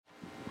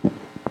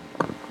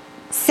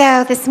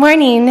So this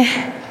morning,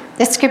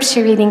 the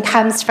scripture reading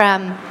comes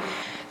from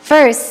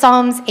first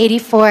Psalms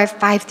 84,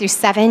 5 through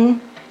 7,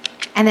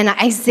 and then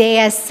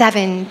Isaiah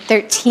 7,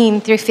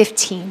 13 through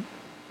 15.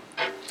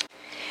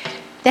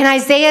 Then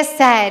Isaiah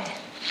said,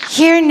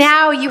 "Hear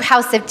now, you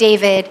house of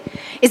David.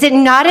 Is it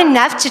not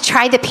enough to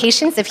try the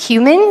patience of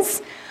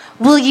humans?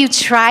 Will you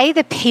try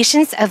the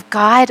patience of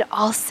God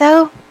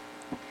also?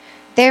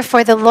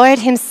 Therefore, the Lord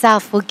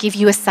himself will give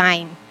you a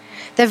sign.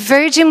 The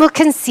virgin will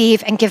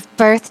conceive and give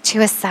birth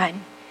to a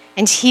son,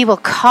 and he will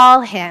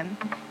call him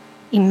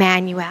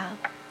Emmanuel.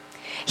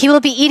 He will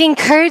be eating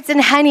curds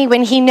and honey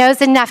when he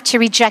knows enough to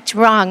reject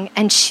wrong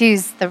and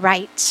choose the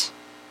right."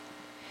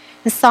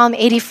 In Psalm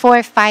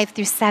 84, 5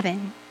 through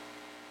 7.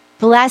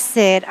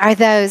 Blessed are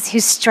those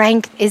whose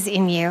strength is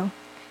in you,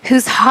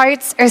 whose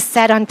hearts are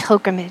set on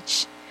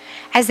pilgrimage.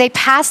 As they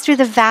pass through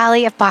the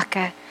valley of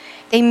Baca,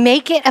 they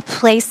make it a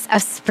place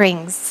of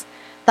springs.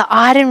 The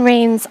autumn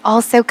rains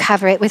also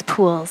cover it with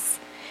pools.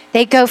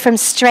 They go from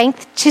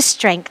strength to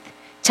strength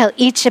till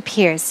each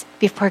appears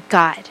before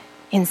God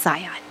in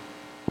Zion.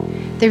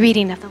 The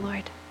reading of the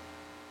Lord.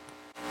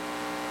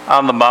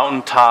 On the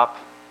mountaintop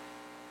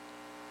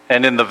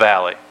and in the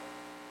valley,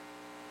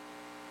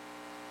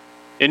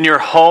 in your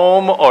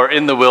home or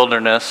in the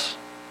wilderness,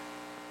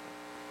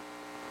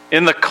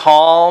 in the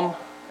calm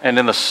and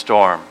in the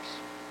storms,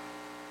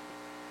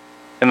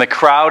 in the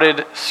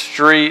crowded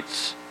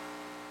streets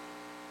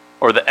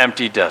or the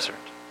empty desert,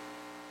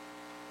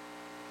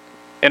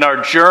 in our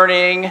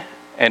journeying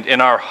and in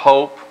our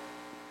hope,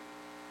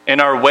 in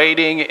our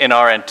waiting, in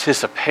our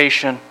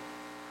anticipation,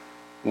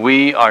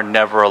 we are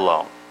never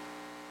alone.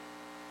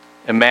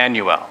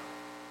 Emmanuel,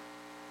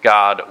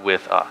 God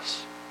with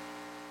us.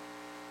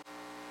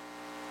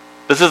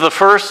 This is the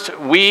first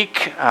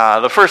week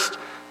of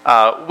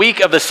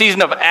the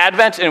season of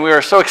Advent, and we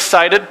are so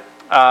excited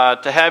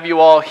to have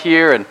you all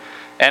here.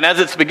 And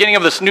as it's the beginning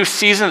of this new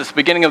season, it's the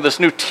beginning of this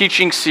new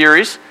teaching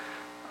series,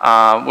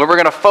 where we're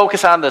going to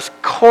focus on this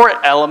core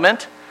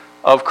element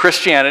of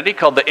Christianity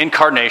called the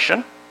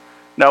Incarnation.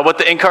 Now, what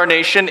the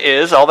Incarnation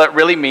is, all that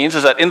really means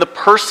is that in the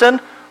person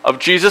of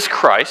Jesus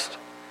Christ,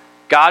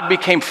 God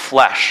became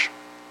flesh.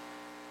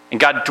 And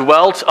God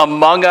dwelt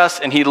among us,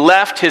 and he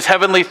left his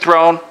heavenly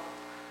throne,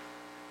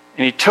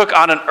 and he took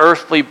on an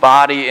earthly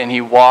body, and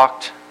he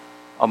walked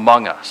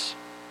among us.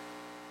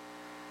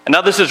 And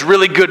now this is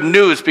really good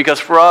news, because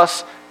for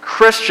us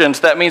Christians,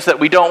 that means that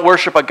we don't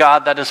worship a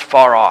God that is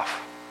far off.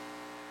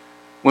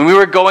 When we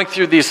were going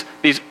through these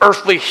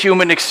earthly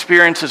human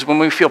experiences, when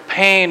we feel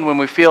pain, when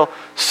we feel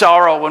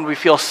sorrow, when we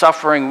feel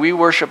suffering, we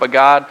worship a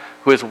God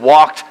who has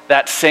walked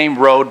that same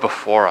road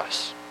before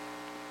us.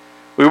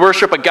 We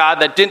worship a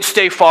God that didn't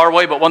stay far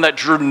away, but one that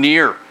drew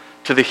near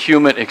to the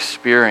human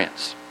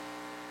experience.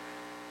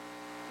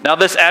 Now,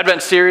 this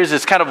Advent series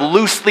is kind of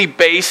loosely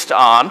based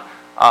on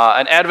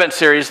an Advent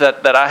series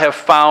that I have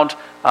found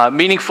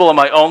meaningful in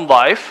my own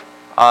life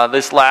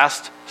this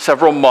last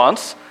several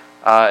months.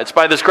 It's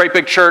by this great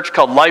big church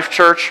called Life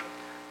Church.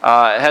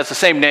 It has the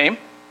same name,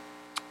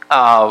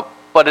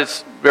 but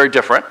it's very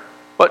different.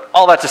 But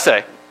all that to say,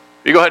 if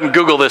you go ahead and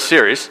Google this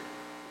series,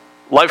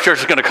 Life Church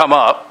is going to come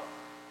up.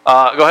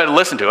 Go ahead and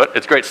listen to it.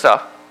 It's great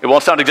stuff. It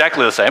won't sound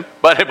exactly the same,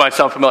 but it might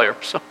sound familiar.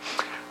 So,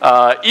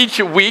 each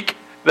week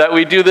that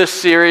we do this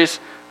series,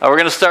 we're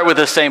going to start with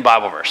the same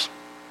Bible verse.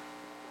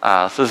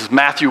 So this is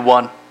Matthew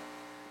 1,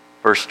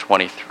 verse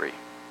 23. It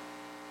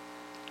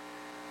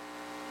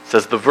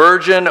says, "The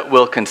virgin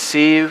will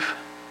conceive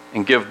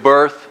and give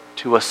birth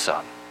to a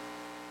son,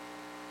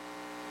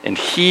 and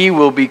he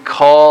will be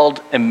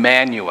called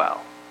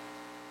Emmanuel,"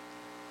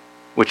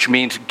 which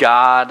means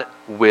God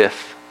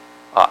with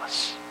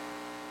us.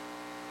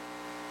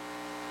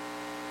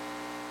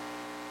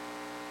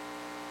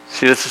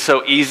 See, this is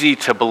so easy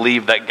to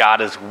believe that God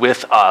is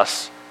with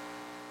us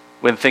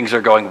when things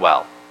are going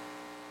well.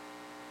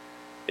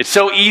 It's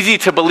so easy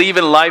to believe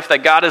in life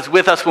that God is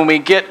with us when we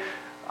get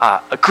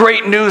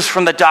great news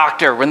from the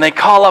doctor, when they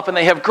call up and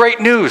they have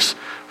great news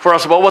for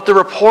us about what the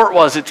report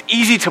was. It's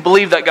easy to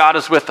believe that God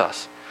is with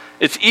us.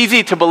 It's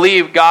easy to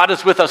believe God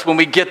is with us when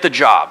we get the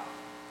job,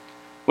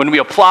 when we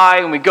apply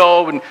and we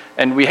go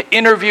and we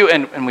interview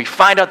and we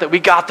find out that we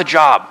got the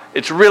job.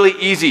 It's really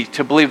easy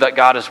to believe that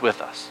God is with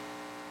us.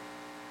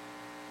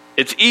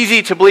 It's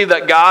easy to believe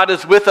that God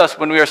is with us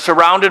when we are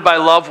surrounded by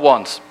loved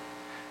ones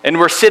and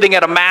we're sitting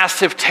at a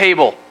massive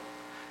table,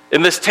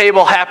 and this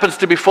table happens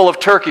to be full of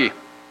turkey,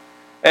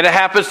 and it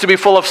happens to be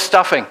full of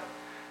stuffing,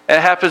 and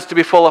it happens to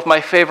be full of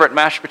my favorite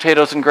mashed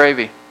potatoes and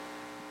gravy,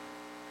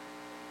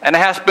 and it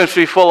happens to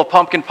be full of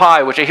pumpkin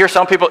pie, which I hear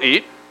some people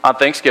eat on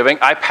Thanksgiving.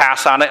 I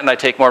pass on it and I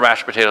take more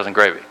mashed potatoes and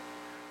gravy.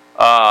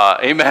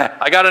 Amen.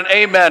 I got an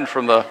amen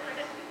from the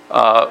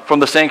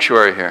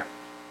sanctuary here.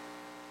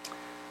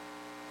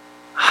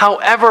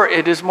 However,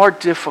 it is more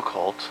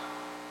difficult,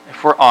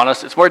 if we're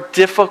honest, it's more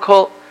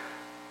difficult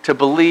to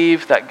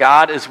believe that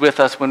God is with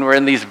us when we're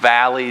in these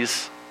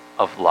valleys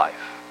of life.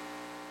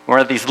 We're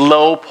at these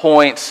low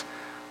points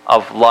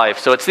of life.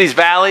 So it's these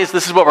valleys.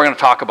 This is what we're going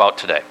to talk about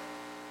today.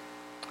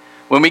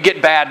 When we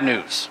get bad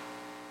news.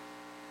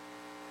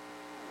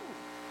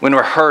 when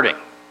we're hurting,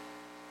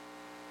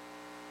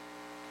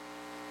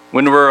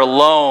 when we're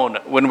alone,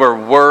 when we're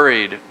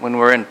worried, when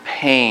we're in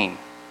pain.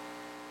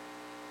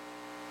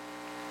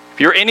 If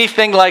you're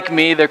anything like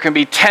me, there can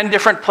be 10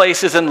 different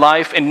places in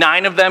life, and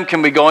 9 of them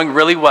can be going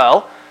really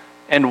well,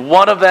 and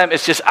one of them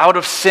is just out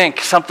of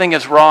sync. Something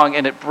is wrong,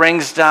 and it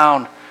brings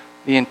down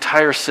the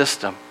entire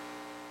system.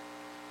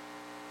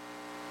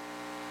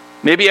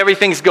 Maybe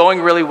everything's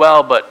going really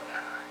well, but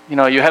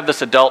you have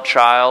this adult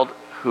child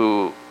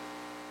who's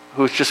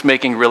just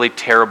making really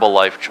terrible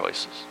life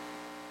choices.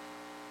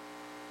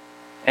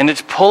 And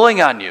it's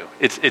pulling on you.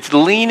 It's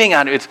leaning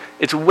on you.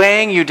 It's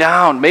weighing you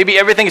down. Maybe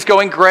everything's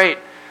going great,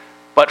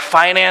 but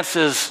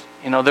finances,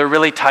 they're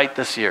really tight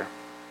this year.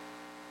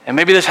 And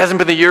maybe this hasn't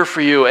been the year for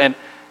you.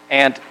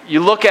 And you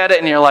look at it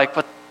and you're like,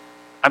 but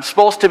I'm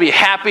supposed to be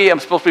happy. I'm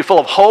supposed to be full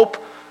of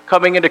hope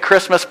coming into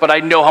Christmas, but I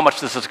know how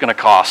much this is going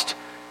to cost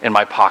in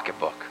my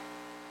pocketbook.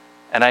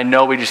 And I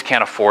know we just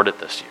can't afford it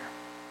this year.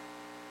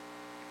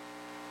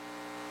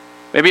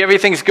 Maybe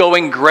everything's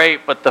going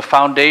great, but the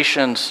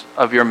foundations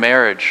of your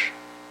marriage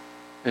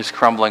is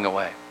crumbling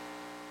away.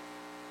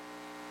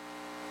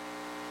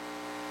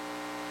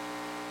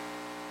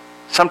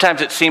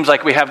 Sometimes it seems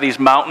like we have these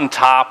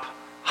mountaintop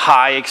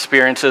high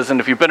experiences, and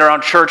if you've been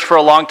around church for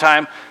a long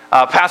time,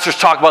 pastors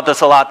talk about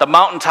this a lot. The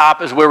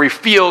mountaintop is where we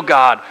feel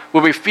God,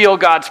 where we feel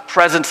God's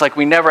presence like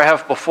we never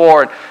have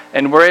before,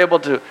 and we're able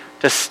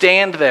to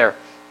stand there.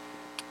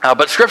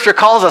 But Scripture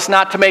calls us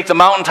not to make the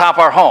mountaintop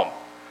our home.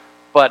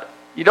 But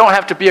you don't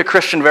have to be a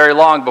Christian very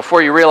long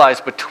before you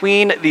realize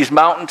between these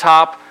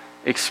mountaintop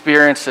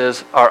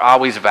experiences are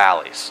always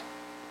valleys.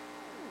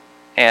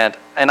 And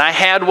I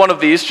had one of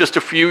these just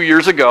a few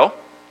years ago.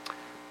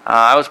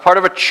 I was part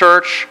of a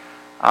church.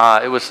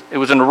 It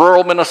was in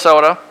rural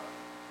Minnesota.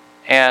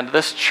 And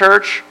this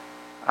church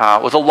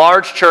was a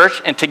large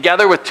church. And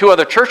together with 2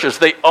 other churches,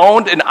 they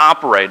owned and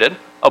operated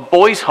a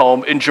boys'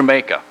 home in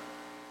Jamaica,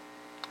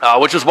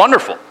 which is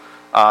wonderful.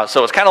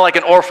 So it's kind of like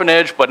an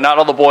orphanage, but not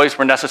all the boys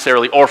were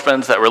necessarily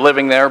orphans that were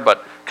living there,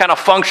 but kind of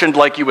functioned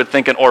like you would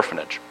think an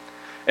orphanage.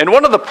 And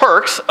one of the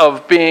perks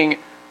of being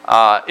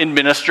in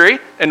ministry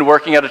and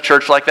working at a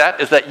church like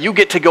that is that you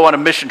get to go on a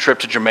mission trip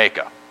to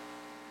Jamaica.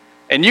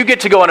 And you get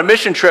to go on a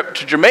mission trip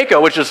to Jamaica,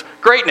 which is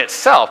great in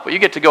itself, but you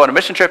get to go on a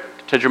mission trip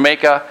to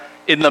Jamaica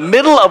in the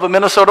middle of a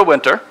Minnesota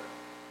winter.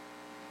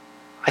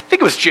 I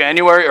think it was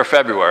January or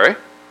February.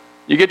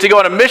 You get to go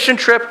on a mission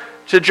trip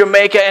to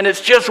Jamaica, and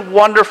it's just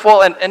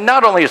wonderful. And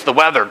not only is the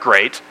weather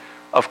great,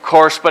 of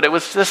course, but it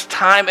was this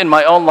time in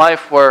my own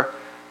life where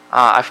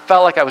I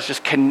felt like I was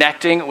just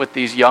connecting with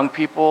these young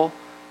people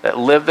that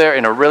live there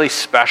in a really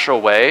special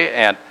way.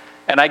 And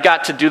I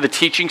got to do the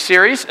teaching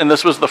series, and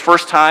this was the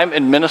first time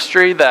in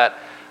ministry that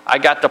I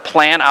got to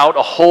plan out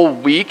a whole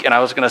week, and I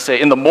was going to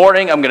say, in the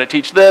morning I'm going to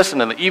teach this,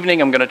 and in the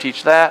evening I'm going to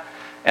teach that.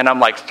 And I'm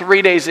like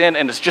 3 days in,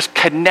 and it's just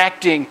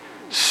connecting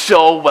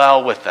so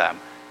well with them.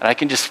 And I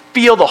can just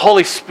feel the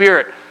Holy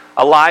Spirit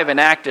alive and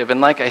active.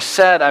 And like I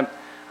said,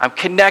 I'm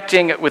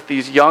connecting with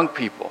these young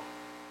people.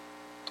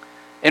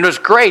 And it was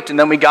great. And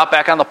then we got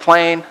back on the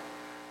plane,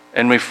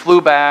 and we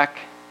flew back.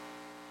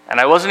 And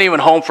I wasn't even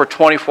home for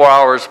 24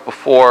 hours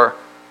before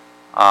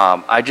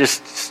I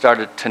just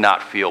started to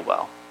not feel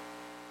well.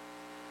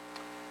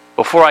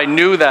 Before I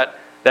knew that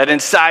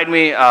inside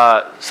me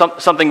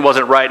something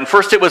wasn't right. And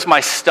first it was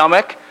my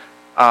stomach,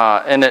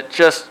 and it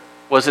just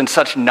was in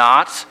such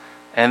knots.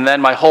 And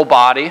then my whole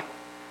body.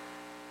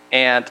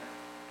 And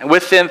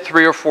within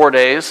 3 or 4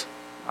 days,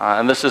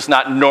 and this is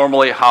not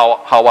normally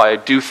how I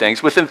do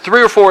things, within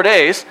 3 or 4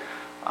 days,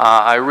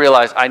 I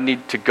realized I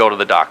need to go to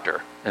the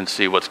doctor and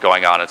see what's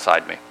going on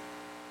inside me.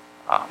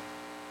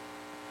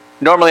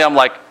 Normally I'm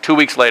like 2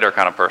 weeks later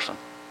kind of person.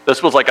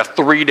 This was like a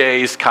 3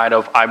 days kind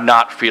of I'm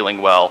not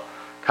feeling well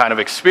kind of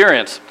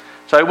experience.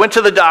 So I went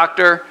to the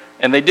doctor,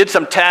 and they did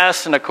some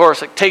tests, and of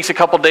course it takes a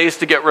couple days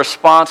to get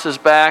responses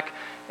back.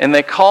 And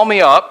they call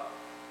me up,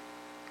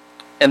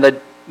 and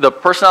the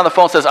person on the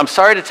phone says, "I'm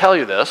sorry to tell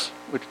you this,"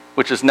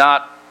 which is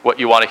not what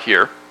you want to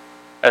hear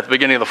at the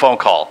beginning of the phone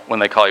call when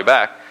they call you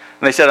back.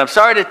 And they said, "I'm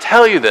sorry to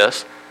tell you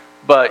this,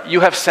 but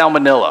you have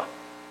salmonella."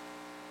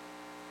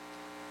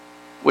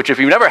 Which, if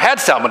you've never had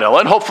salmonella,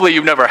 and hopefully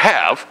you never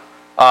have,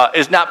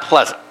 is not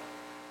pleasant.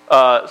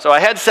 So I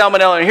had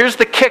salmonella, and here's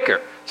the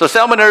kicker. So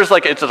salmonella is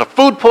like, it's a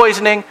food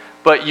poisoning,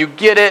 but you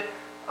get it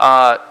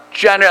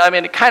generally. I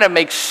mean, it kind of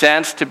makes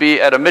sense to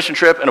be at a mission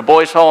trip in a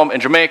boys' home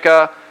in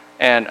Jamaica,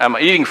 and I'm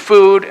eating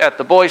food at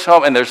the boys'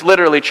 home, and there's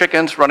literally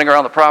chickens running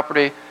around the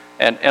property,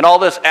 and all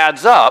this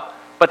adds up.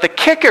 But the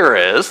kicker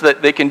is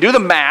that they can do the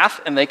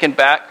math, and they can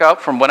back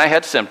up from when I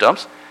had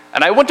symptoms,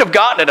 and I wouldn't have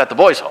gotten it at the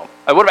boys' home.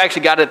 I would have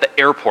actually got it at the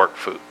airport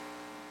food.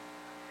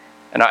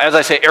 And now, as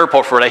I say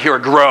airport food, I hear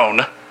a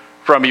groan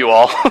from you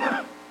all.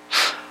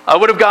 I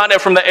would have gotten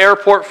it from the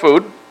airport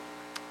food.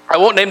 I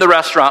won't name the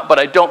restaurant, but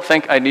I don't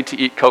think I need to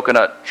eat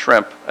coconut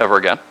shrimp ever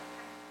again.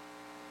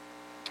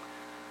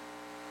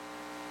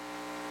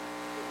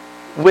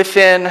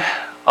 Within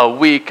a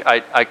week,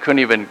 I couldn't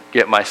even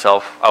get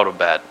myself out of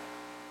bed.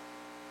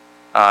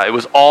 It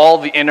was all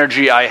the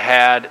energy I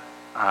had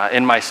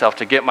in myself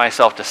to get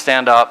myself to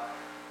stand up.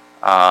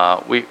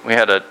 We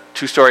had a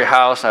 2-story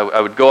house. I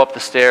would go up the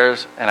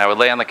stairs, and I would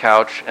lay on the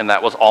couch, and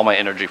that was all my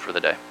energy for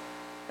the day.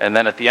 And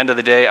then at the end of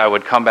the day, I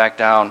would come back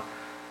down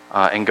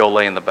and go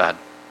lay in the bed.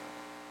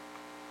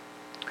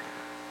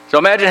 So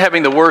imagine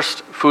having the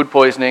worst food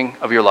poisoning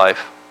of your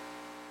life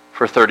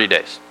for 30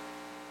 days.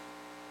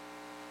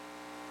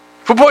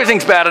 Food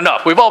poisoning's bad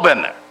enough. We've all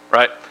been there,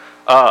 right?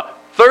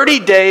 30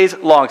 days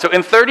long. So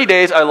in 30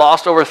 days, I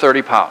lost over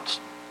 30 pounds.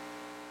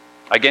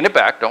 I gained it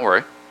back, don't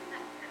worry.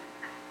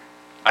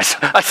 I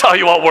saw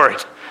you all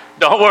worried.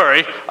 Don't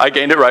worry, I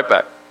gained it right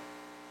back.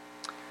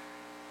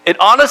 It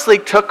honestly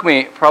took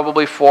me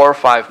probably 4 or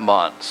 5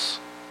 months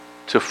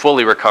to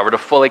fully recover, to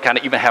fully kind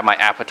of even have my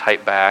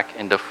appetite back,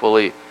 and to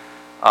fully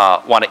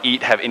want to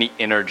eat, have any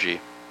energy.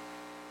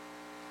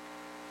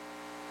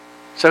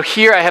 So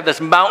here I have this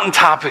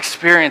mountaintop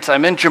experience.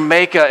 I'm in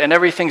Jamaica and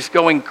everything's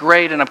going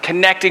great, and I'm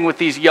connecting with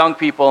these young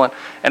people,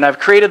 and I've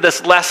created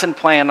this lesson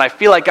plan, and I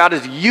feel like God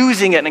is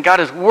using it and God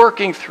is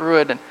working through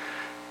it,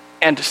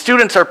 and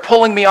students are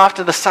pulling me off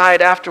to the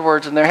side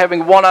afterwards, and they're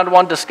having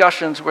one-on-one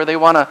discussions where they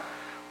want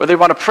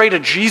to pray to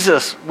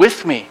Jesus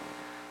with me.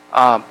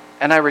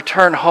 And I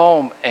return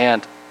home,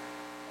 and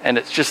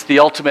it's just the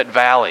ultimate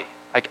valley.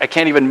 I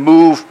can't even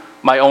move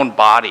my own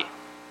body.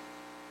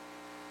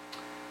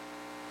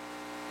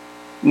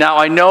 Now,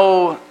 I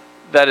know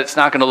that it's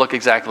not going to look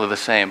exactly the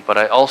same, but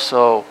I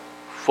also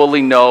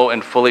fully know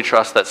and fully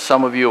trust that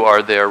some of you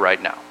are there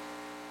right now.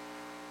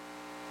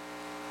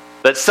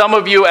 That some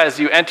of you, as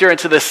you enter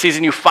into this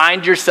season, you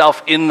find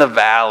yourself in the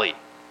valley.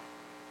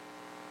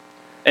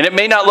 And it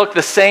may not look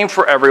the same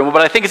for everyone,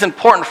 but I think it's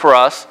important for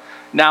us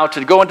now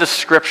to go into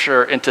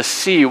Scripture and to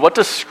see, what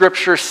does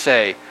Scripture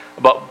say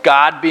about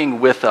God being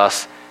with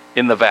us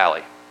in the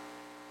valley?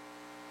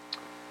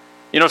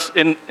 You know,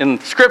 in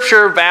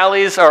Scripture,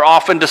 valleys are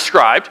often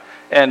described,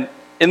 and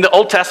in the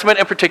Old Testament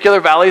in particular,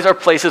 valleys are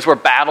places where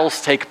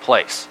battles take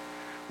place.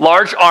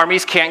 Large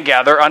armies can't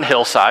gather on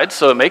hillsides,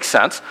 so it makes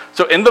sense.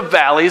 So in the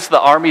valleys,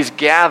 the armies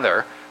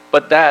gather,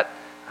 but that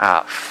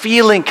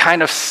feeling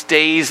kind of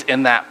stays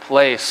in that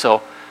place.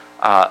 So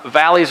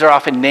valleys are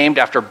often named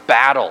after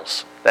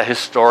battles that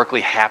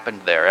historically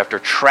happened there, after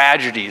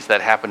tragedies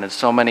that happened, and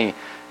so many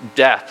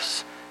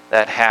deaths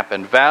that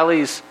happened.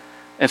 Valleys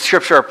in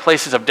Scripture are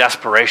places of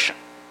desperation.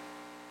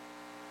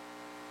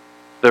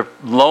 They're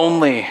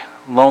lonely,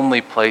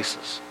 lonely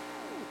places.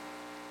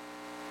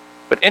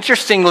 But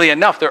interestingly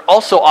enough, they're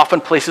also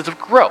often places of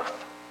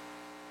growth.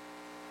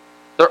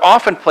 They're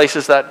often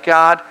places that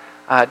God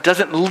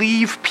doesn't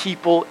leave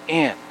people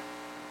in.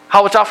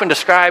 How it's often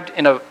described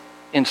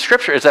in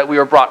Scripture is that we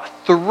are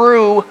brought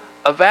through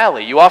a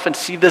valley. You often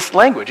see this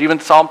language, even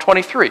Psalm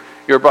 23.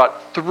 You're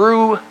brought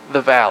through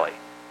the valley.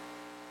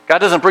 God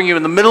doesn't bring you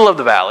in the middle of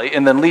the valley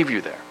and then leave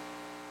you there.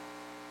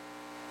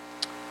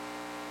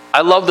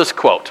 I love this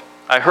quote.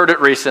 I heard it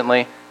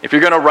recently. If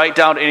you're going to write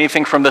down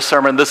anything from this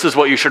sermon, this is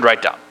what you should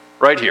write down,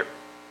 right here.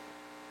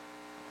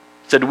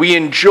 It said, "We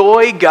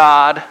enjoy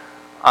God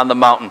on the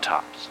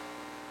mountaintops,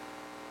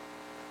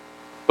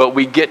 but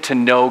we get to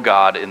know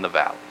God in the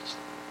valleys."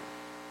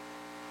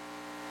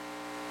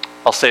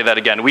 I'll say that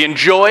again. We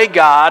enjoy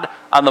God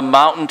on the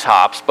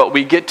mountaintops, but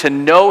we get to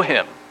know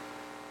Him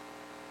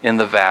in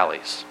the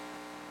valleys.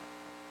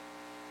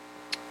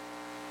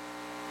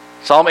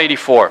 Psalm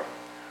 84.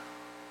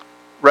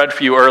 Read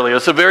for you earlier.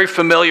 It's a very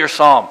familiar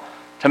psalm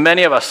to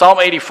many of us. Psalm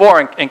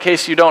 84, in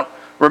case you don't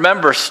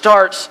remember,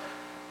 starts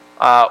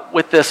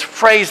with this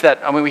phrase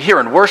that, we hear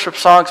in worship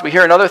songs, we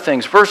hear in other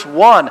things. Verse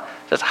 1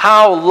 says,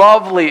 "How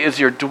lovely is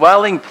your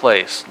dwelling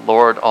place,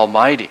 Lord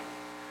Almighty.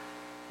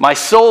 My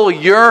soul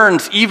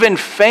yearns, even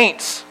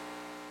faints,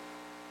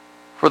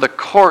 for the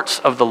courts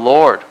of the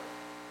Lord.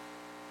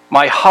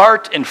 My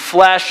heart and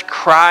flesh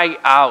cry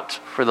out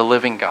for the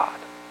living God."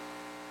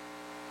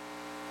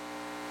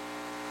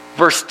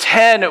 Verse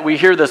 10, we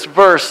hear this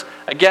verse,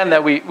 again,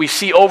 that we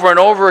see over and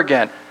over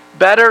again.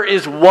 "Better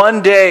is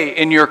one day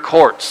in your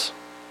courts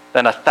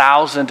than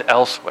 1,000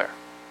 elsewhere."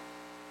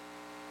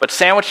 But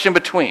sandwiched in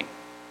between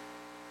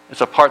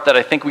is a part that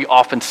I think we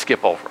often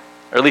skip over.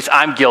 Or at least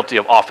I'm guilty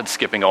of often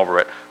skipping over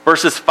it.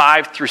 Verses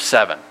 5 through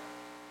 7.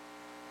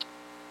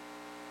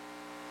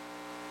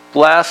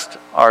 "Blessed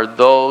are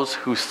those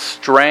whose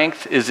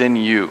strength is in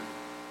you,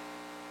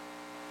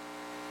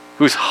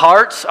 whose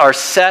hearts are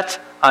set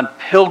on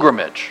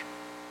pilgrimage.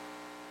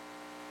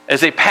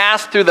 As they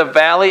pass through the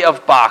valley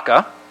of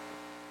Baca,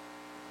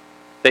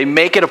 they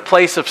make it a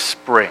place of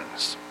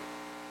springs.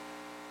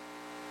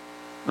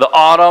 The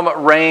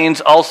autumn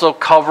rains also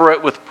cover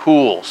it with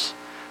pools.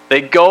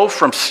 They go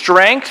from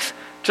strength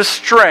to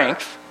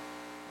strength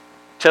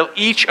till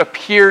each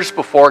appears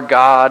before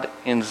God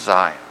in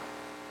Zion."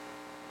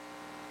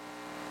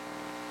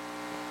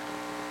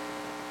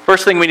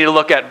 First thing we need to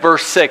look at,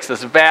 verse 6,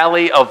 this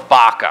valley of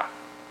Baca.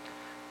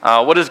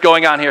 What is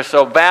going on here?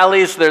 So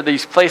valleys, they're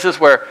these places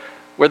where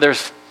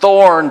there's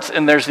thorns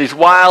and there's these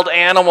wild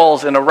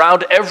animals, and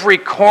around every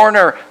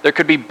corner there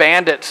could be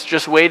bandits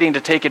just waiting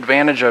to take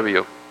advantage of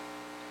you.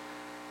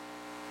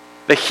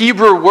 The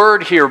Hebrew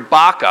word here,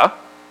 Baca,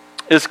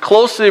 is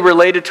closely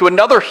related to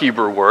another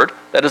Hebrew word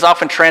that is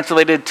often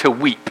translated to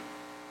weep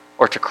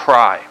or to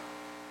cry.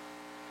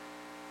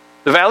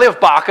 The Valley of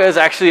Baca is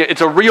actually,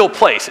 it's a real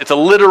place. It's a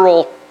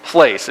literal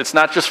place. It's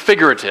not just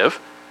figurative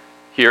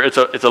here. It's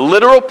a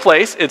literal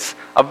place. It's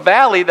a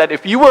valley that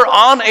if you were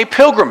on a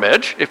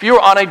pilgrimage, if you were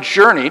on a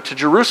journey to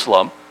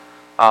Jerusalem,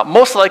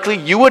 most likely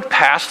you would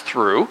pass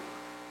through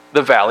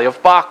the Valley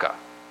of Baca.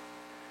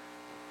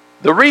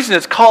 The reason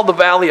it's called the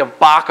Valley of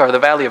Baca, or the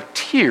Valley of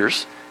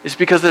Tears, is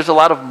because there's a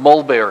lot of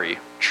mulberry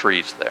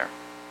trees there.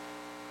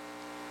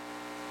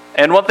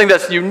 And one thing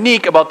that's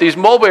unique about these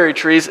mulberry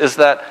trees is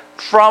that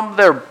from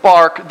their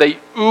bark, they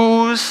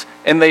ooze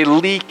and they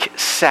leak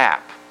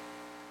sap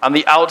on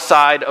the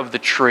outside of the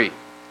tree.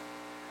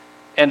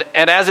 And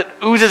as it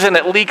oozes and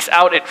it leaks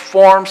out, it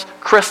forms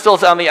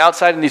crystals on the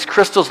outside, and these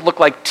crystals look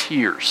like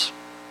tears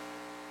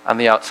on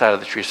the outside of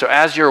the tree. So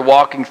as you're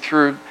walking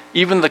through,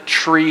 even the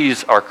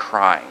trees are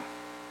crying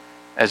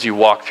as you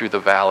walk through the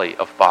Valley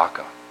of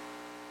Baca.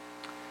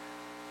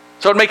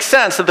 So it makes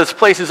sense that this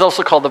place is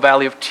also called the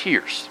Valley of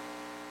Tears.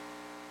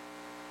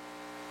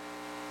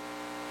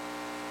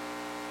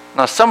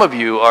 Now, some of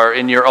you are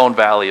in your own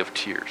valley of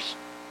tears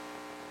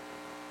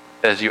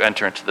as you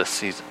enter into this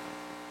season.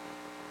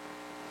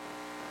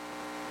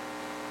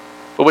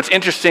 But what's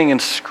interesting in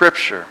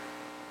Scripture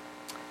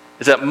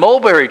is that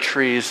mulberry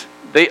trees,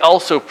 they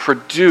also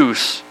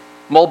produce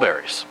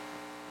mulberries.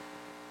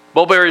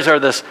 Mulberries are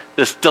this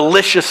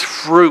delicious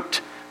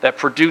fruit that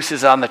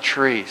produces on the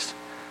trees.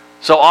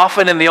 So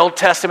often in the Old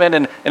Testament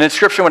and in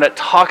Scripture, when it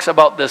talks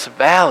about this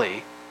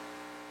valley,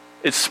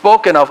 it's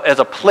spoken of as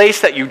a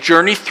place that you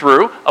journey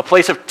through, a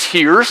place of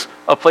tears,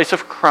 a place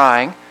of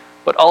crying,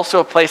 but also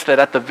a place that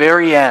at the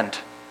very end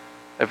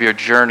of your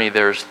journey,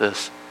 there's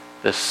this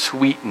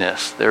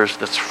sweetness, there's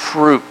this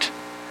fruit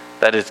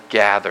that is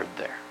gathered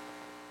there.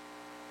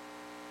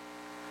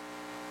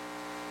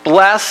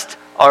 Blessed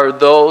are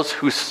those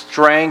whose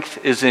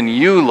strength is in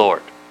you,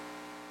 Lord,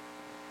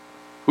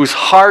 whose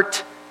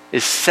heart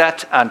is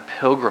set on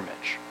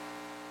pilgrimage.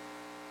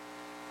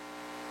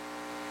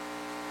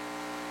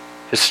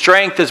 His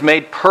strength is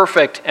made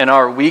perfect in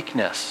our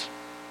weakness.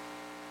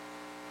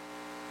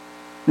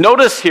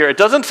 Notice here, it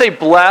doesn't say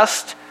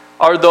blessed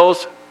are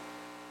those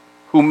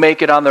who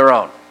make it on their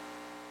own.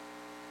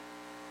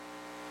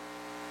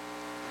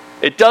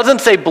 It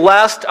doesn't say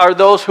blessed are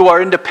those who are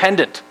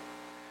independent.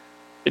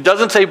 It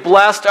doesn't say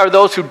blessed are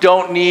those who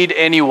don't need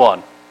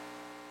anyone,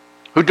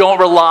 who don't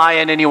rely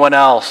on anyone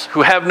else,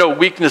 who have no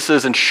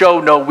weaknesses and show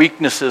no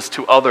weaknesses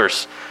to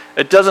others.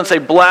 It doesn't say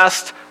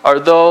blessed are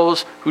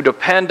those who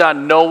depend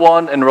on no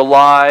one and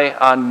rely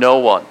on no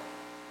one.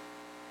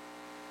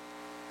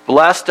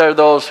 Blessed are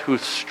those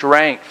whose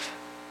strength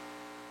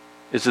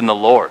is in the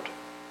Lord.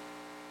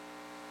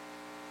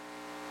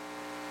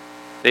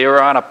 They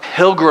are on a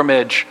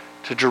pilgrimage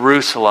to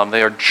Jerusalem.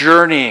 They are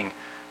journeying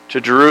to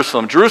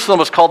Jerusalem. Jerusalem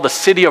was called the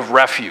city of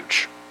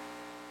refuge.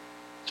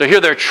 So here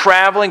they're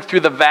traveling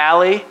through the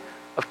valley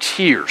of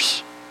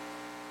tears,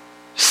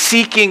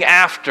 seeking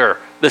after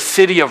the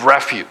city of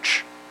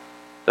refuge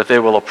that they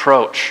will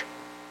approach.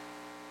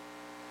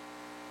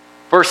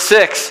 Verse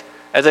 6,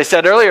 as I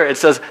said earlier, it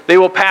says they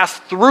will pass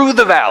through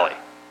the valley.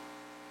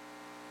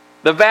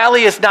 The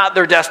valley is not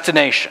their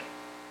destination.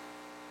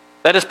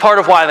 That is part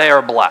of why they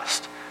are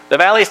blessed. The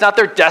valley is not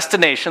their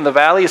destination. The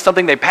valley is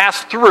something they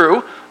pass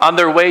through on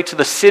their way to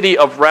the city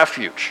of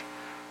refuge.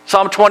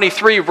 Psalm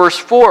 23, verse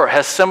 4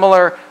 has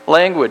similar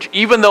language.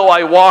 Even though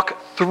I walk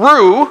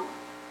through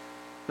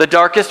the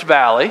darkest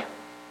valley,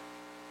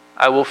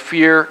 I will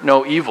fear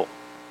no evil.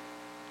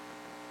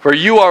 For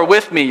you are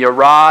with me, your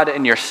rod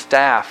and your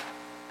staff,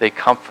 they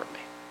comfort me.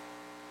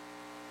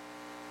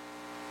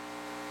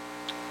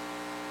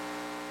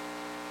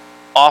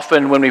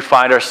 Often when we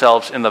find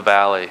ourselves in the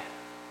valley,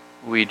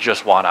 we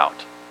just want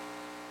out.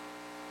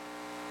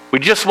 We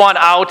just want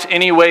out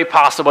any way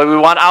possible. We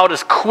want out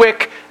as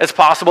quick as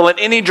possible in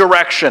any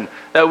direction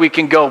that we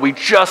can go. We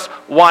just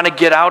want to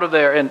get out of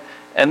there.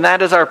 And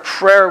that is our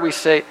prayer. We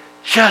say,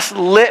 just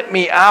let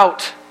me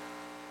out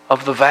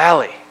of the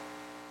valley.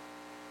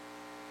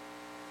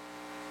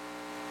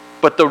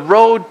 But the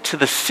road to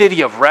the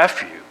city of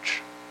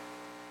refuge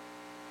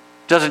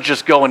doesn't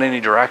just go in any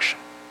direction.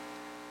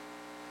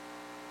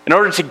 In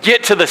order to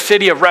get to the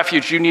city of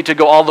refuge, you need to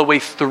go all the way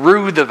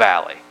through the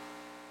valley.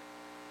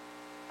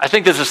 I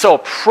think this is so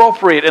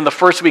appropriate in the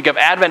first week of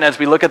Advent as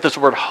we look at this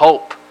word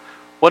hope.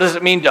 What does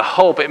it mean to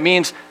hope? It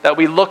means that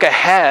we look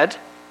ahead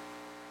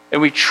and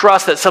we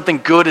trust that something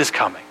good is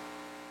coming.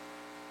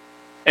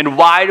 And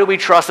why do we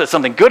trust that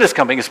something good is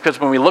coming? It's because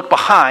when we look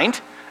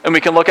behind and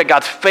we can look at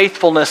God's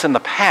faithfulness in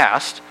the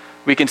past,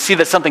 we can see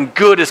that something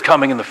good is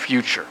coming in the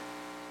future.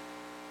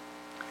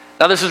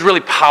 Now this is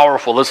really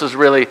powerful. This is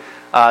really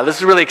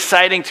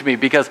exciting to me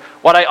because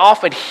what I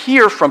often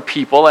hear from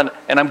people, and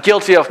I'm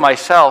guilty of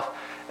myself,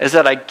 is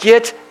that I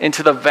get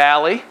into the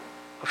valley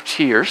of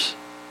tears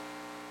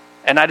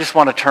and I just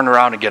want to turn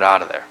around and get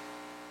out of there.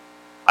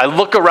 I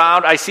look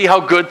around, I see how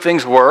good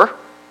things were,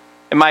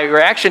 and my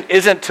reaction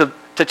isn't to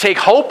take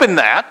hope in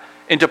that.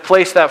 and to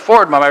place that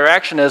forward, my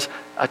reaction is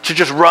to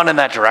just run in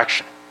that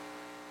direction,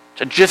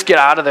 to just get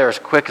out of there as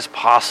quick as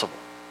possible.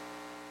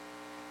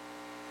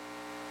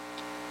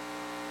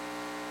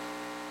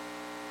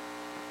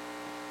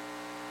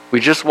 We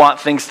just want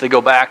things to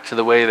go back to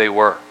the way they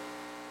were.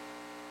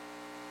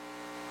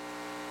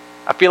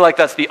 I feel like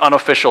that's the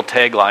unofficial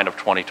tagline of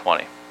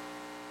 2020.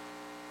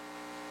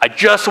 I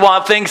just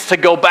want things to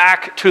go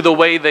back to the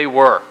way they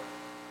were.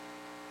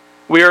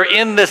 We are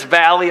in this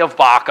valley of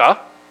Baca,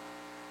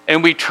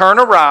 and we turn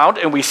around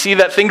and we see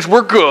that things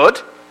were good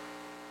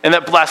and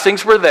that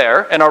blessings were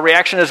there, and our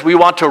reaction is we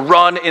want to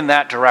run in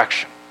that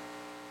direction.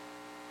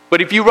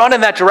 But if you run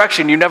in that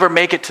direction, you never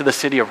make it to the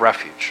city of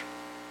refuge.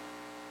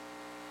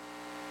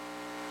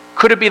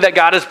 Could it be that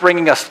God is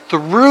bringing us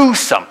through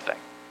something,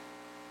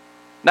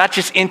 not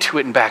just into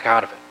it and back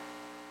out of it?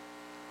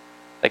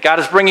 That God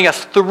is bringing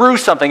us through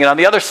something, and on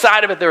the other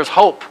side of it, there's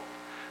hope. On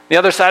the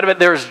other side of it,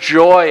 there's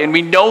joy, and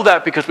we know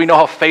that because we know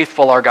how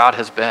faithful our God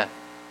has been.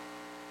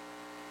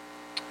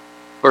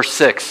 Verse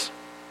 6.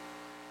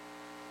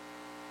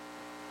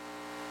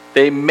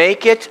 They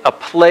make it a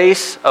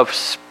place of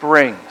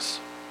springs.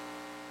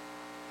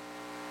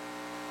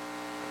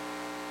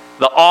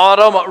 The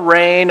autumn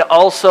rain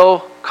also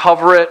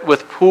cover it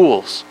with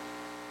pools.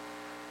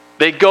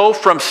 They go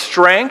from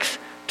strength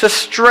to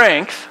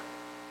strength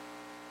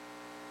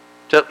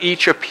till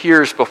each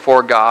appears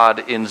before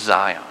God in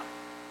Zion.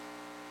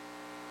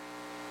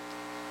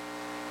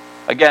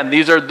 Again,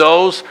 these are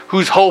those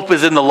whose hope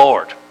is in the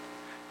Lord.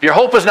 If your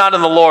hope is not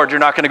in the Lord, you're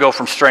not going to go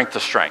from strength to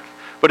strength.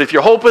 But if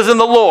your hope is in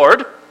the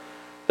Lord,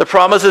 the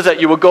promise is that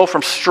you will go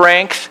from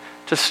strength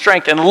to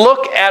strength. And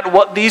look at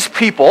what these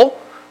people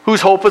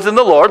whose hope is in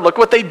the Lord, look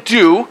what they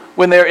do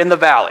when they're in the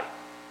valley.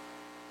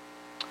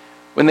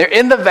 When they're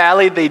in the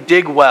valley, they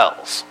dig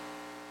wells.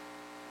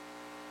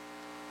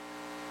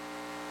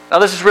 Now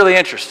this is really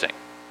interesting,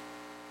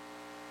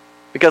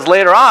 because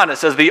later on it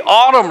says the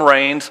autumn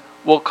rains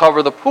will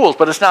cover the pools,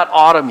 but it's not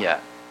autumn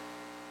yet.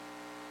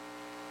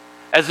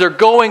 As they're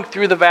going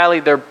through the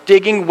valley, they're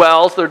digging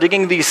wells, they're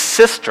digging these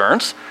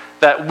cisterns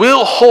that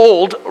will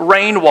hold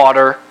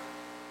rainwater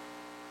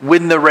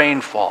when the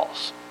rain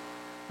falls.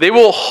 They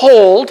will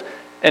hold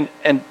and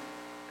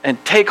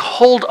take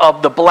hold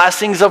of the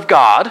blessings of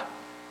God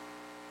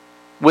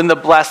when the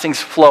blessings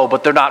flow,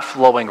 but they're not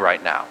flowing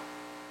right now.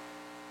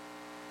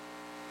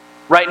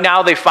 Right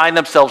now, they find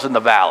themselves in the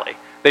valley.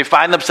 They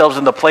find themselves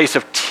in the place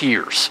of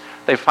tears.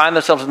 They find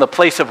themselves in the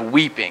place of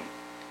weeping.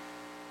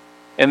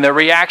 And their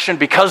reaction,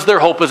 because their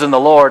hope is in the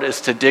Lord,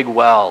 is to dig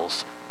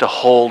wells to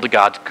hold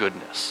God's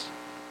goodness.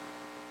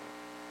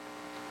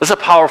 This is a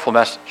powerful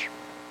message.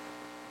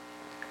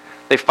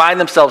 They find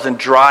themselves in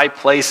dry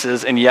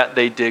places, and yet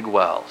they dig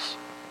wells.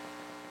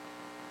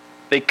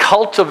 They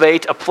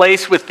cultivate a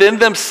place within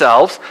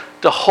themselves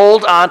to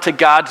hold on to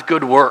God's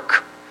good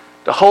work,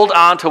 to hold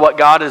on to what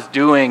God is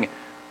doing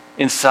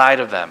inside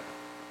of them.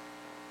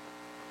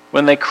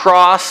 When they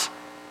cross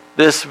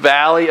this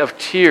valley of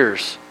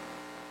tears,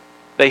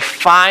 they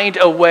find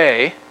a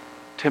way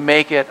to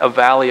make it a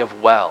valley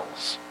of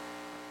wells.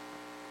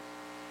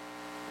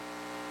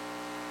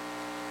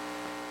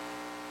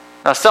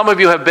 Now, some of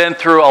you have been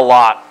through a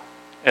lot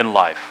in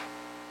life.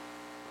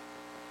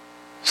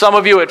 Some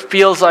of you, it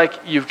feels like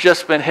you've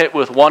just been hit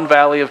with one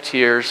valley of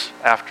tears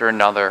after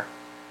another.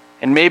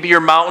 And maybe your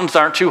mountains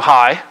aren't too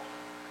high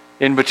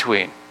in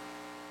between.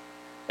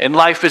 And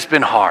life has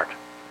been hard.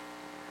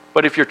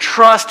 But if your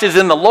trust is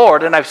in the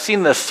Lord, and I've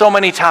seen this so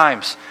many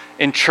times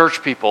in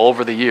church people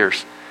over the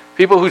years,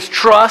 people whose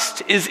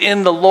trust is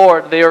in the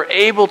Lord, they are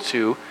able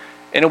to,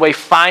 in a way,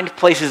 find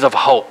places of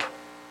hope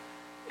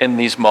in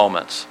these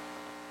moments.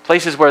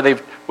 Places where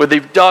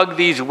they've dug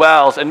these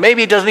wells, and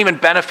maybe it doesn't even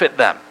benefit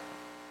them.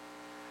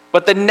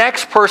 But the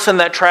next person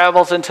that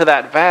travels into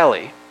that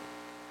valley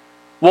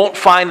won't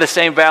find the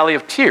same valley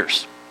of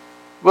tears,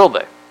 will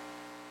they?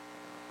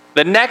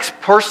 The next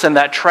person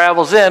that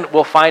travels in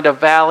will find a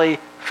valley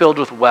filled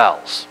with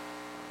wells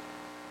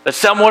that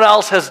someone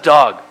else has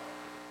dug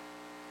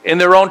in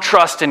their own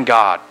trust in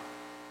God.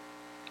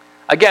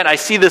 Again, I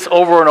see this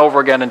over and over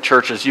again in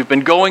churches. You've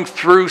been going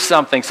through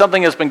something.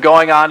 Something has been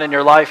going on in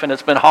your life, and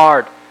it's been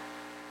hard.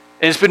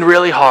 And it's been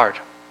really hard.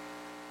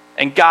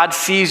 And God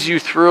sees you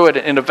through it,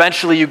 and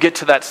eventually you get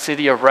to that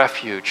city of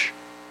refuge.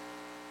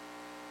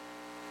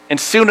 And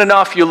soon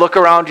enough, you look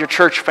around your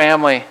church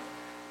family,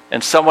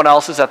 and someone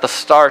else is at the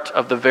start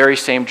of the very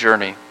same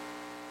journey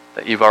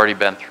that you've already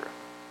been through.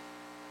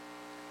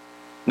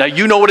 Now,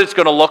 you know what it's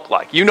going to look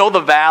like. You know the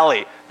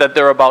valley that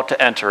they're about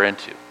to enter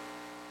into.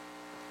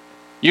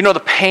 You know the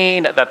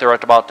pain that they're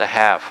about to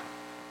have.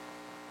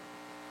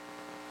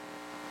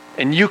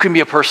 And you can be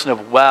a person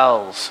of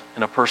wells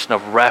and a person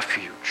of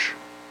refuge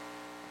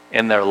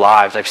in their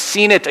lives. I've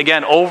seen it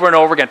again over and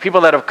over again.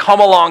 People that have come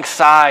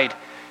alongside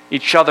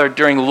each other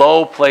during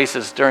low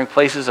places, during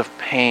places of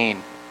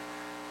pain,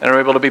 and are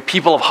able to be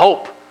people of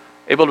hope,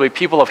 able to be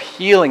people of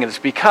healing. And it's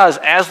because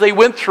as they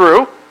went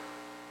through,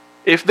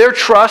 if their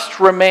trust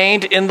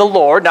remained in the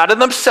Lord, not in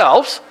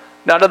themselves,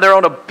 not in their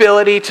own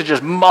ability to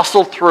just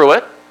muscle through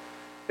it,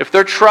 if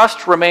their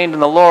trust remained in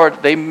the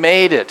Lord, they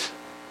made it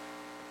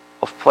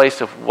a place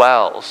of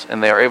wells,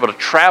 and they are able to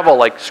travel,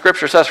 like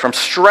Scripture says, from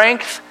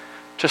strength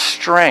to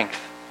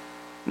strength,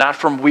 not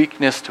from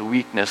weakness to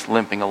weakness,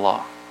 limping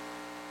along.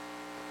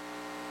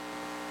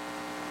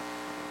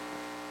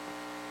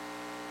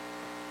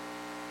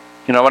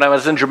 You know, when I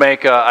was in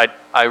Jamaica,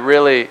 I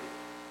really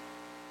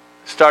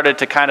started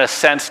to kind of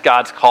sense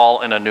God's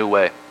call in a new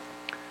way.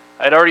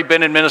 I'd already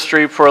been in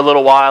ministry for a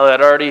little while.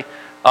 I'd already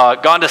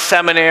gone to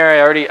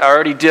seminary. I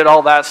already did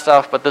all that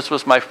stuff, but this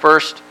was my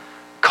first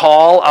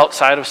call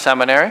outside of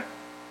seminary.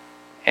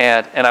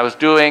 And I was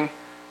doing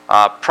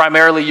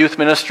primarily youth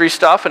ministry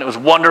stuff, and it was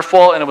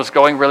wonderful, and it was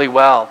going really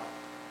well.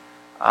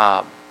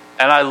 And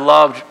I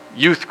loved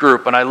youth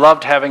group, and I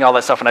loved having all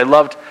that stuff, and I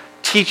loved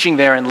teaching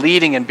there and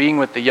leading and being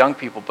with the young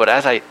people. But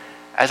as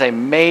I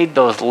made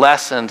those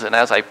lessons, and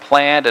as I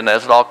planned, and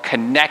as it all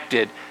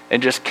connected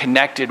and just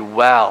connected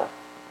well,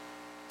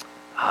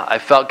 I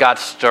felt God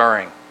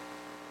stirring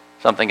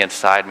something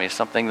inside me,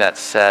 something that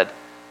said,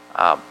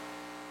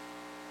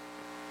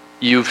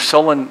 you've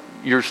sold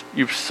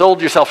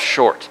yourself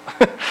short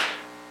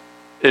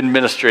in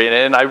ministry.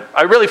 And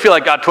I really feel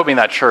like God put me in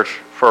that church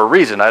for a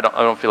reason. I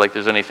don't feel like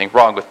there's anything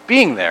wrong with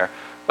being there,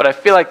 but I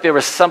feel like there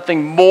was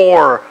something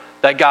more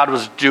that God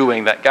was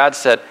doing, that God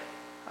said,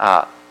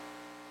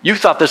 you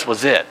thought this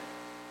was it.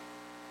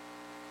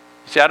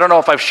 See, I don't know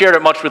if I've shared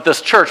it much with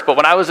this church, but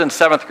when I was in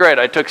 7th grade,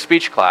 I took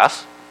speech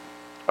class,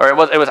 or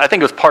I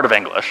think it was part of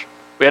English.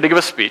 We had to give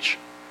a speech,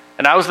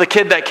 and I was the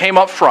kid that came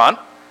up front,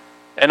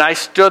 and I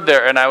stood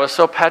there, and I was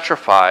so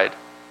petrified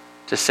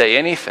to say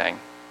anything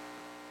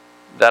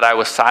that I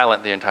was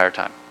silent the entire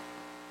time.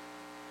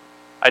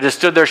 I just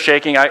stood there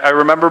shaking. I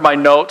remember my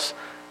notes,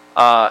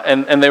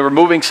 and they were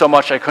moving so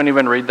much I couldn't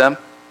even read them.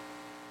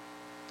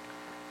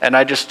 And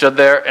I just stood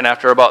there, and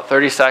after about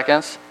 30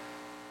 seconds,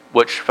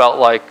 which felt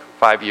like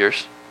 5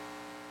 years,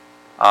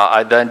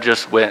 I then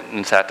just went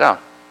and sat down.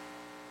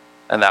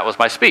 And that was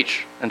my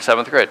speech in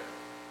 7th grade.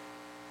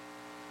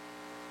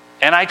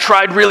 And I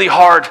tried really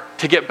hard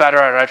to get better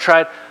at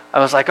it. I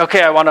was like,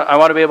 okay, I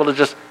want to be able to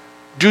just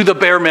do the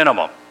bare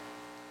minimum.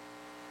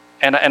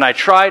 And I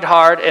tried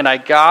hard, and I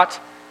got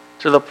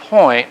to the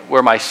point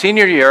where my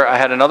senior year, I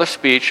had another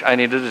speech I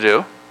needed to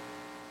do.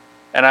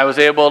 And I was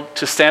able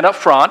to stand up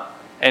front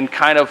and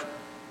kind of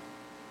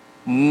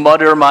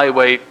mutter my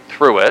way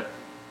through it.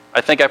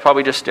 I think I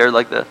probably just stared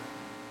like this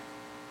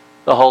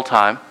the whole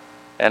time.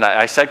 And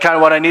I said kind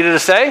of what I needed to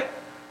say,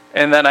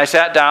 and then I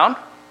sat down,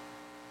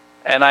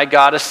 and I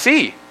got a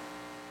C.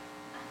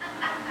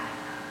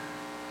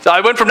 So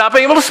I went from not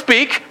being able to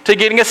speak to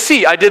getting a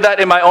C. I did that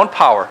in my own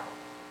power.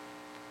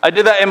 I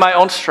did that in my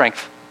own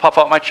strength. Puff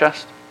out my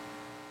chest.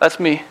 That's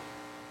me.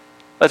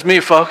 That's me,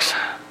 folks.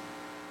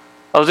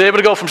 I was able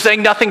to go from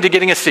saying nothing to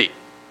getting a C.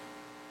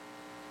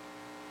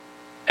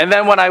 And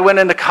then when I went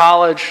into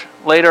college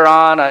later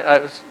on,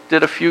 I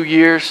did a few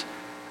years,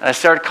 and I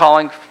started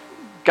calling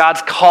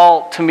God's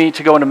call to me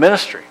to go into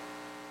ministry.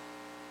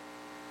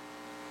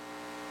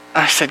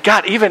 And I said,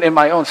 God, even in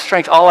my own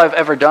strength, all I've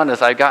ever done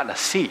is I've gotten a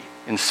C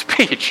in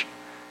speech.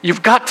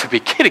 You've got to be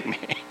kidding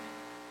me.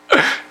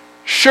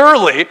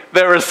 Surely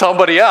there is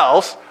somebody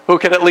else who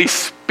can at least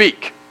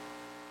speak.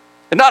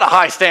 And not a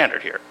high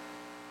standard here.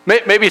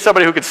 Maybe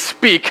somebody who could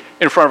speak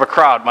in front of a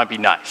crowd might be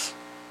nice.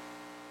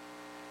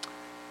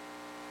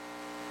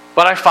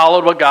 But I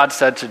followed what God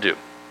said to do.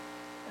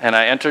 And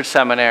I entered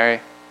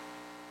seminary,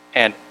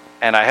 and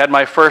I had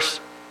my first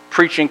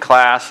preaching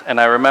class,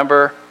 and I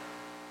remember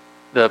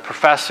the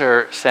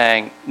professor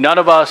saying, none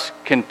of us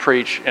can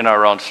preach in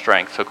our own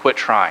strength, so quit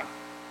trying.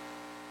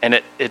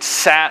 And it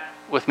sat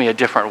with me a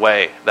different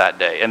way that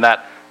day. And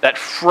that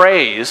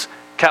phrase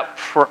kept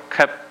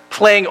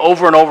playing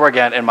over and over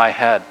again in my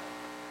head.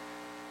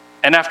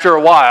 And after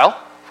a while,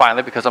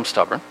 finally, because I'm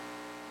stubborn,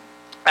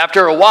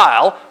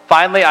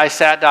 finally I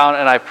sat down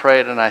and I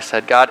prayed and I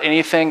said, God,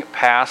 anything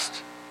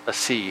past a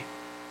C,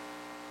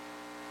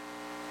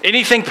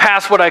 anything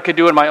past what I could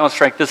do in my own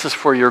strength, this is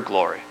for your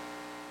glory.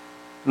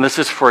 And this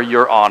is for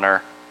your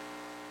honor.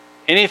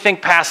 Anything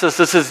past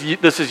this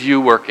is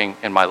you working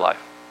in my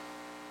life.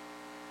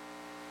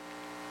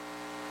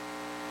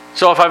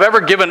 So if I've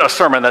ever given a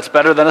sermon that's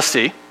better than a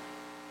C,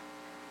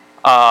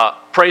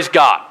 praise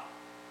God.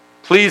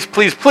 Please,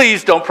 please,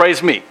 please don't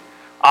praise me.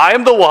 I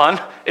am the one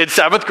in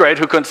 7th grade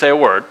who couldn't say a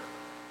word.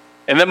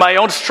 And then my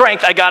own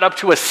strength, I got up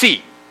to a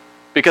C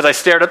because I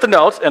stared at the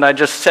notes and I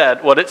just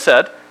said what it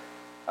said,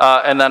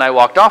 and then I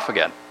walked off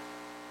again.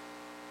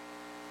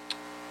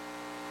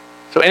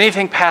 So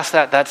anything past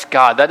that, that's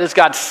God. That is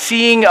God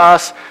seeing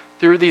us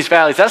through these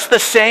valleys. That's the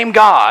same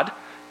God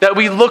that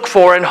we look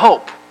for and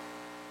hope.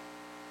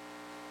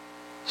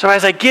 So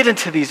as I get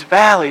into these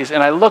valleys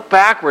and I look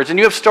backwards, and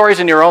you have stories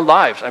in your own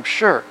lives, I'm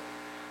sure.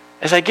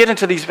 As I get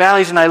into these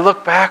valleys and I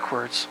look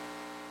backwards,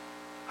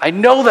 I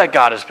know that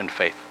God has been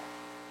faithful.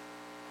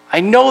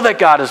 I know that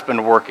God has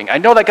been working. I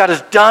know that God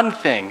has done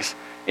things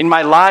in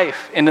my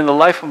life and in the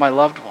life of my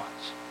loved ones.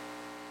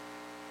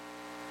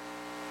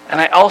 And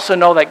I also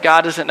know that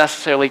God isn't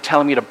necessarily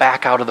telling me to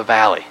back out of the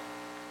valley,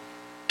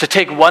 to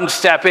take one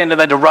step in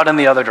and then to run in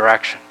the other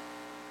direction.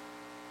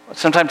 But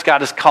sometimes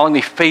God is calling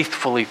me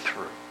faithfully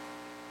through.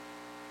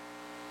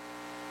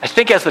 I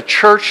think as the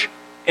church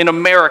in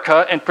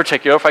America in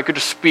particular, if I could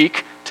just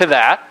speak to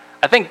that,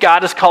 I think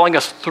God is calling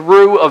us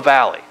through a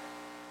valley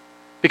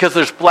because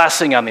there's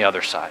blessing on the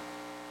other side.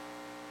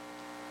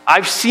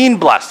 I've seen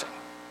blessing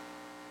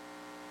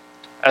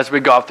as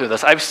we go through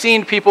this. I've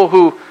seen people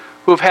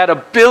who've had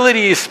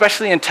abilities,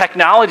 especially in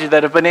technology,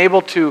 that have been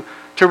able to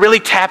really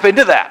tap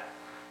into that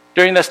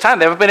during this time.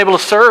 They haven't been able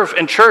to serve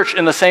in church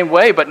in the same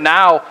way, but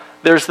now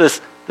there's this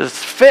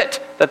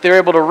fit that they're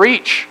able to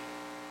reach.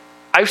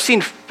 I've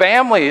seen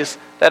families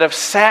that have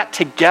sat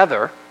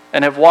together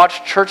and have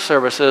watched church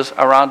services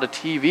around a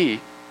TV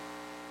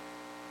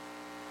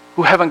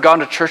who haven't gone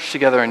to church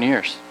together in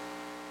years.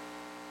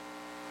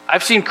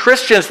 I've seen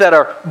Christians that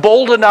are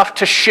bold enough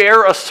to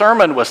share a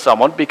sermon with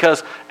someone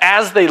because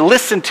as they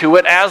listened to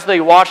it, as they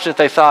watched it,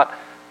 they thought,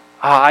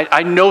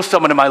 I know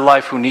someone in my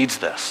life who needs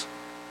this.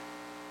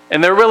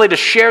 And they're willing to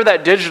share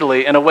that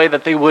digitally in a way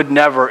that they would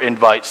never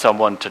invite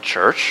someone to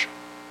church.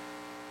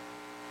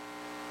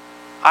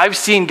 I've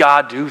seen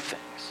God do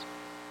things.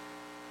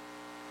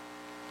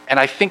 And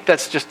I think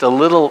that's just a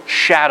little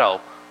shadow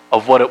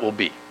of what it will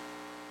be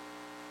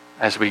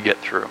as we get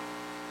through.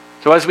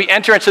 So as we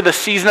enter into the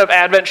season of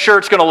Advent, sure,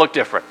 it's going to look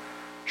different.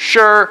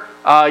 Sure,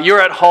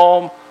 you're at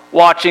home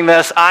watching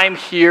this. I'm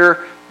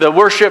here. The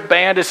worship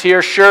band is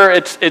here. Sure,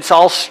 it's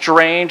all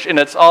strange and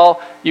it's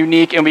all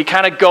unique. And we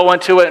kind of go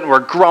into it and we're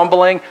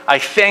grumbling. I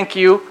thank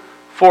you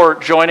for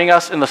joining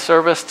us in the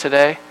service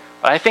today.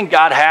 But I think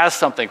God has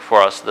something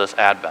for us this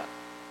Advent.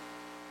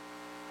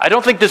 I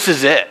don't think this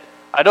is it.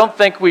 I don't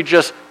think we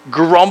just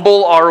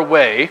grumble our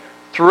way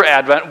through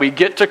Advent. We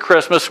get to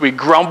Christmas, we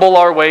grumble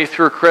our way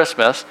through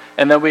Christmas,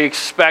 and then we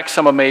expect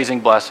some amazing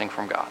blessing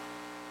from God.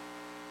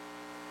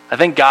 I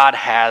think God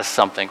has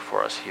something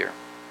for us here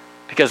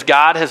because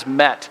God has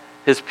met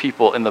his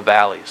people in the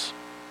valleys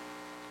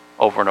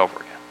over and over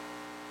again.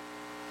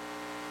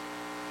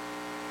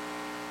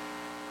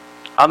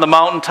 On the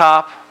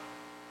mountaintop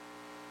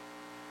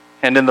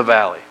and in the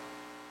valley.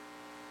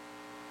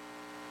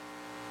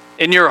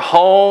 In your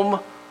home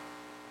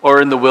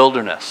or in the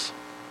wilderness.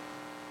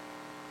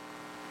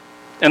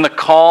 In the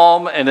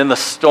calm and in the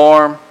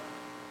storm.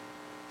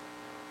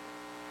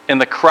 In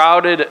the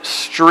crowded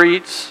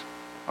streets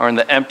or in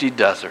the empty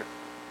desert.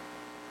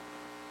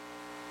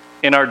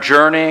 In our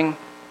journeying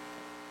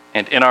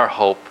and in our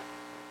hope.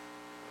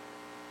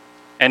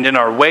 And in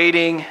our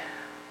waiting,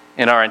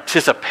 in our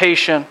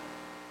anticipation,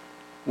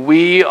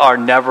 we are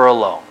never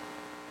alone.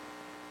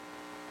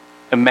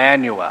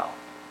 Emmanuel,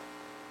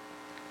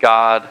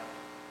 God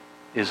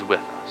is with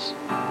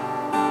us.